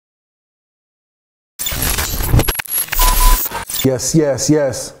Yes, yes,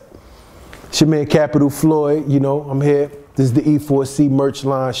 yes. It's your man Capital Floyd, you know, I'm here. This is the E4C merch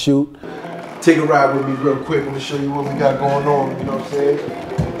line shoot. Take a ride with me real quick. I'm gonna show you what we got going on, you know what I'm saying?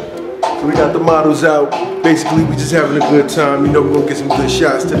 So we got the models out. Basically, we just having a good time. You know, we're gonna get some good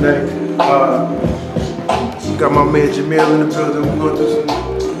shots tonight. We got my man Jamil in the building. We're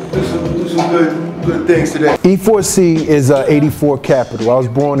gonna do some good things today. E4C is 84 Capital. I was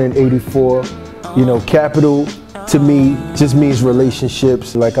born in 84. You know, Capital to me just means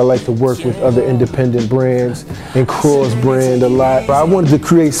relationships. Like, I like to work with other independent brands and cross brand a lot. I wanted to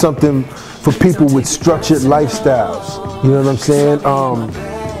create something for people with structured lifestyles. You know what I'm saying?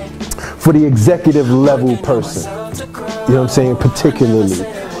 For the executive level person. You know what I'm saying? Particularly,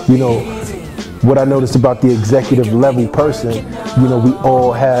 you know, what I noticed about the executive level person, you know, we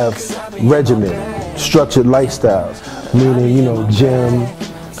all have regimen, structured lifestyles, meaning, you know, gym,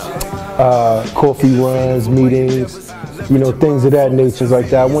 coffee runs, meetings, you know, things of that nature like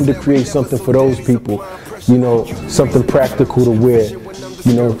that. I wanted to create something for those people, you know, something practical to wear,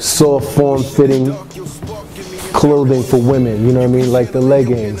 you know, soft form fitting clothing for women, you know what I mean, like the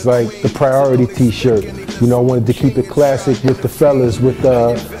leggings, like the Priority t-shirt. You know, I wanted to keep it classic with the fellas with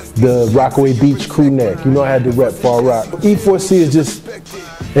the Rockaway Beach crew neck. You know, I had to rep Far Rock. E4C is just,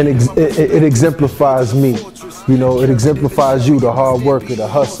 it exemplifies me. You know, it exemplifies you, the hard worker, the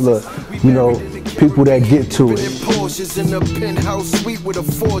hustler, you know, people that get to it. Porsches in a penthouse suite with a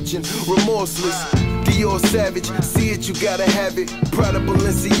fortune, remorseless. Dior savage, see it, you gotta have it. Proud of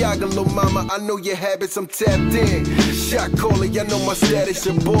Balenciaga, little mama, I know your habits, I'm tapped in. Shot caller, y'all know my status,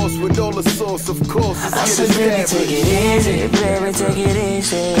 your boss with all the sauce, of course. I said, baby, take it easy, baby, take it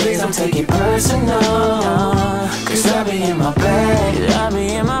easy. Please don't take it personal, cause I be in my bag,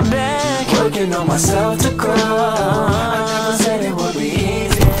 working on myself to grow. I never said it